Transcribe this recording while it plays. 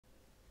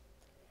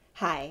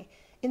Hi,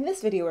 in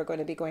this video we're going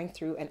to be going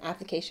through an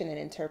application and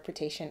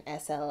interpretation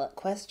SL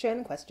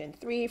question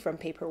 3 from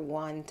paper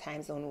 1,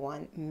 time zone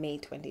 1, May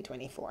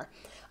 2024.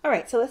 All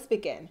right, so let's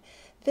begin.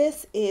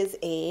 This is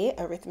a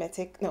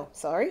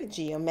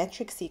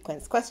geometric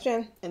sequence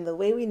question. And the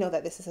way we know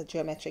that this is a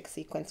geometric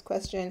sequence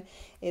question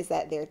is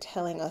that they're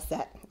telling us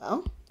that,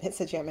 well, it's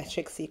a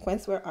geometric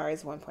sequence where R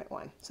is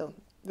 1.1. So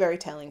very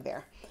telling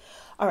there.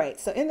 All right,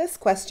 so in this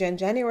question,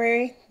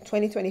 January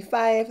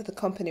 2025, the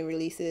company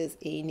releases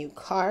a new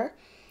car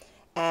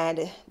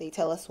and they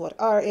tell us what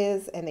R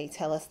is, and they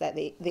tell us that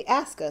they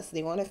ask us,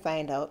 they want to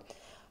find out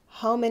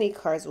how many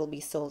cars will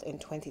be sold in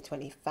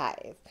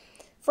 2025.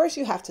 First,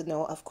 you have to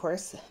know, of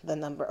course, the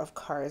number of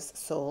cars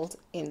sold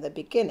in the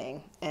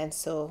beginning. And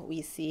so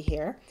we see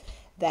here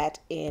that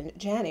in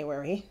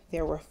January,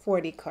 there were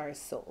 40 cars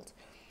sold.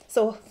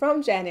 So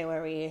from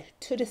January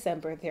to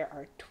December, there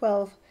are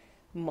 12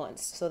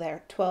 months. So there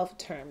are 12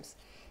 terms.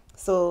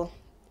 So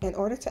in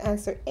order to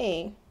answer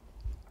A,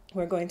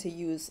 we're going to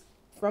use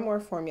from our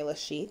formula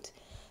sheet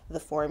the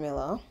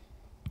formula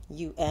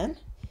UN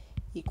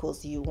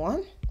equals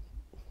U1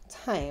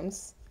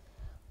 times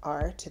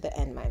R to the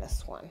n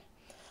minus 1.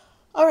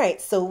 All right,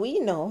 so we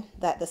know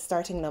that the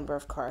starting number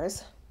of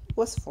cars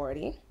was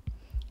 40,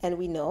 and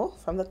we know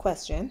from the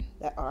question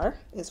that R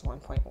is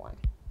 1.1.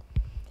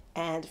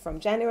 And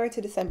from January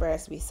to December,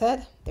 as we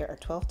said, there are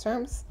 12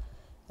 terms.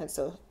 And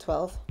so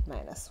 12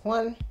 minus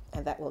 1,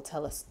 and that will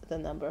tell us the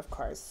number of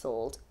cars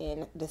sold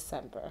in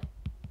December.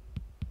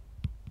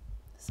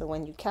 So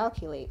when you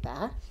calculate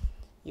that,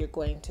 you're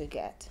going to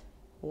get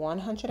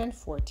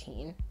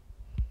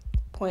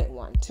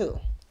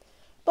 114.12.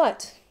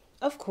 But,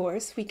 of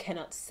course, we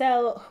cannot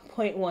sell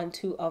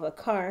 0.12 of a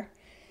car.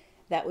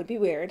 That would be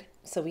weird,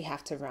 so we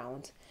have to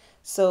round.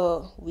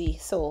 So we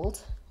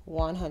sold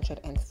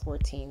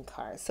 114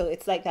 cars. So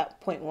it's like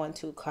that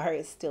 0.12 car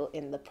is still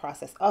in the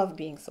process of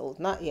being sold,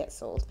 not yet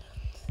sold.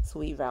 So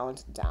we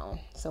round down.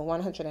 So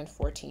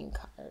 114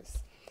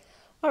 cars.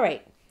 All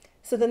right.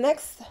 So the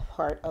next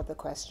part of the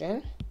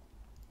question,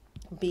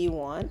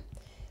 B1,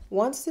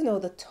 wants to know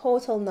the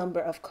total number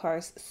of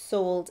cars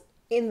sold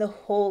in the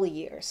whole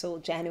year. So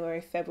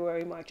January,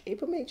 February, March,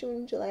 April, May,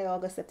 June, July,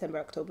 August, September,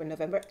 October,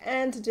 November,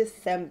 and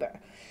December.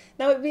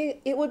 Now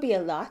it would be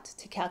a lot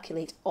to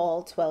calculate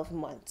all 12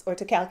 months or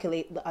to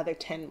calculate the other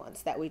 10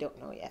 months that we don't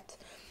know yet.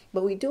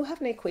 But we do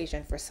have an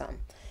equation for some,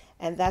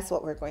 and that's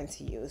what we're going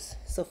to use.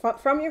 So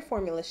from your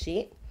formula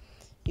sheet,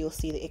 you'll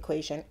see the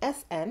equation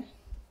Sn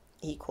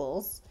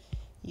equals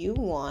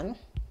U1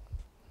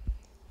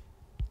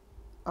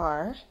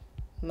 R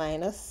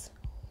minus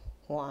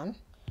 1,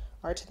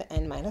 R to the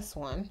n minus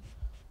 1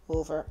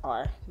 over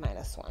R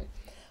minus 1.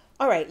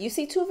 All right, you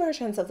see two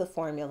versions of the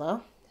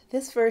formula.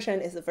 This version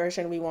is the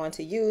version we want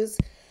to use.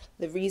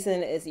 The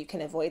reason is you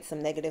can avoid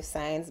some negative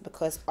signs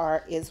because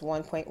R is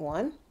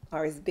 1.1.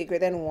 R is bigger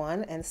than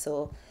 1, and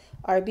so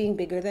R being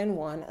bigger than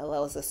 1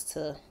 allows us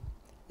to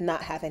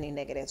not have any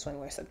negatives when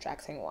we're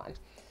subtracting 1.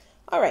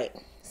 All right,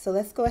 so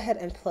let's go ahead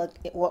and plug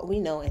what we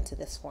know into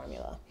this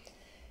formula.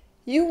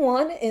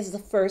 U1 is the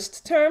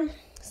first term,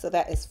 so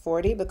that is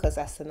 40 because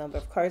that's the number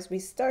of cars we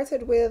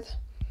started with.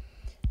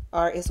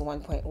 R is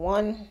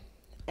 1.1,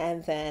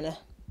 and then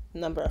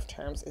number of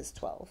terms is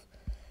 12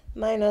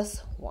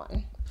 minus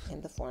 1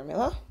 in the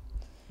formula.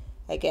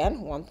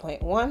 Again,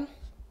 1.1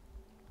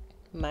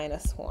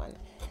 minus 1.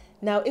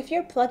 Now, if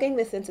you're plugging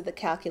this into the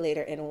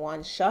calculator in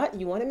one shot,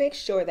 you want to make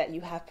sure that you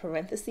have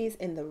parentheses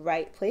in the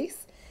right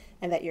place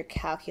and that your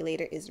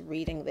calculator is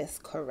reading this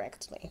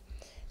correctly.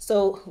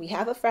 So we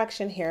have a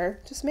fraction here.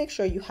 Just make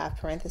sure you have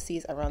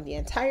parentheses around the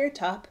entire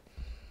top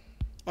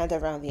and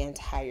around the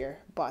entire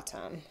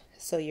bottom.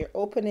 So you're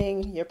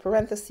opening your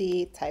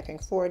parenthesis, typing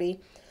 40,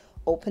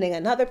 opening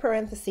another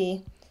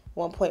parenthesis,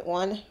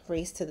 1.1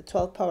 raised to the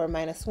 12th power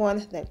minus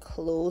 1, then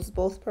close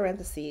both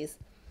parentheses,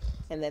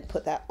 and then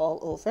put that all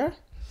over.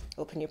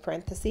 Open your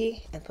parenthesis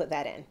and put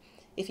that in.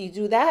 If you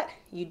do that,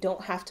 you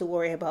don't have to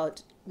worry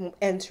about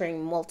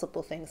entering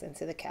multiple things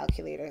into the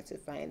calculator to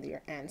find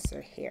your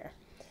answer here.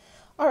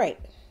 All right,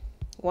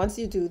 once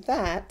you do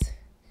that,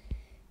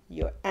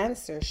 your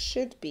answer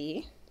should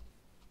be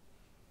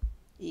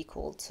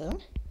equal to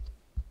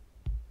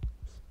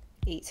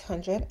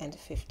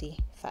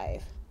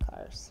 855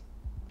 cars.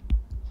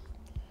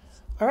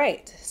 All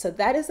right, so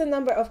that is the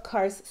number of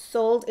cars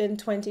sold in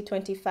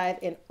 2025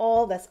 in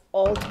all, that's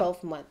all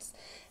 12 months.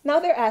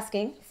 Now they're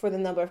asking for the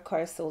number of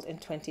cars sold in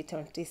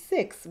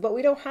 2026, but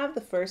we don't have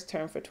the first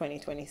term for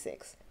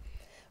 2026.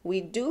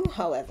 We do,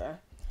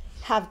 however,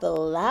 have the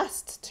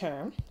last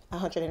term,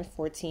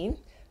 114,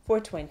 for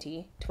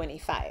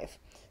 2025.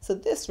 So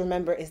this,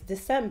 remember, is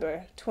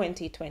December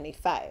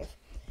 2025.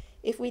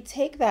 If we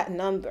take that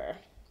number,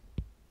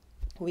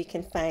 we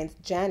can find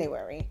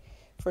January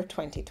for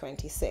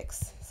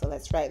 2026. So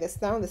let's write this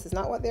down. This is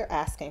not what they're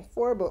asking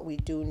for, but we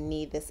do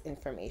need this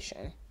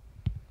information.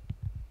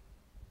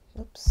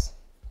 Oops,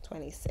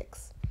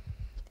 26.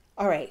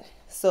 All right,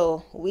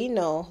 so we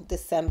know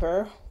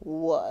December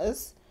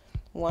was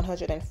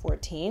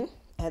 114,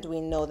 and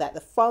we know that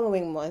the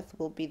following month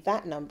will be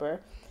that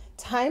number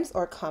times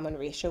our common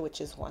ratio,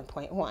 which is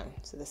 1.1.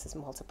 So this is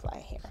multiply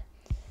here.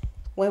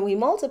 When we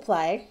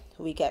multiply,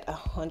 we get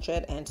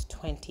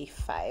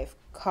 125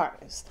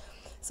 cars.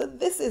 So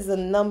this is the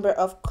number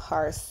of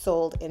cars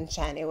sold in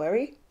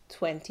January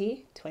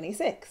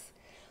 2026.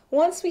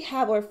 Once we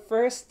have our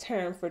first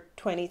term for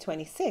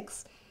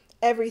 2026,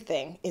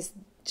 everything is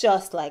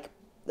just like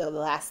the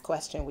last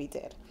question we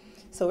did.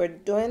 So we're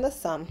doing the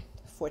sum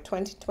for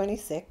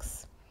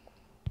 2026,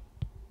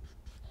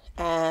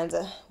 and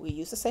we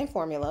use the same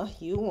formula,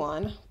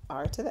 u1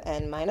 r to the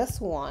n minus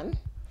 1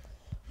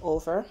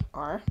 over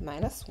r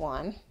minus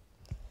 1.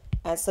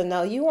 And so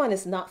now u1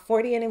 is not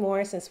 40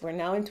 anymore, since we're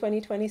now in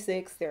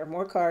 2026. There are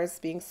more cars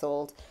being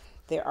sold.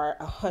 There are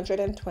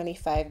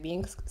 125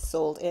 being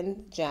sold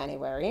in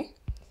January.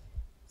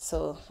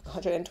 So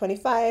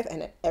 125,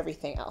 and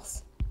everything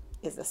else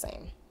is the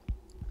same.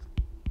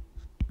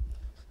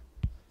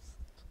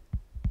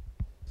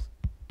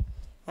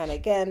 And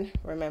again,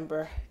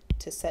 remember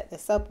to set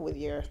this up with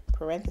your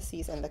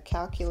parentheses and the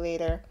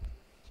calculator.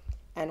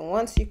 And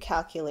once you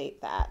calculate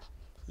that,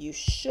 you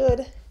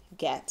should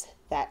get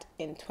that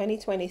in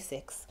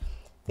 2026,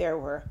 there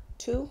were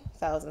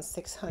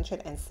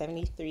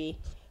 2,673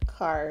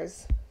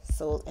 cars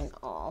sold in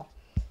all.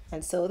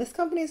 And so this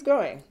company is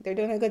growing. They're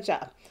doing a good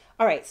job.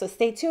 All right, so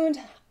stay tuned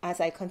as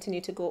I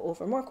continue to go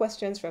over more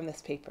questions from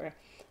this paper.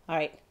 All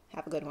right,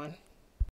 have a good one.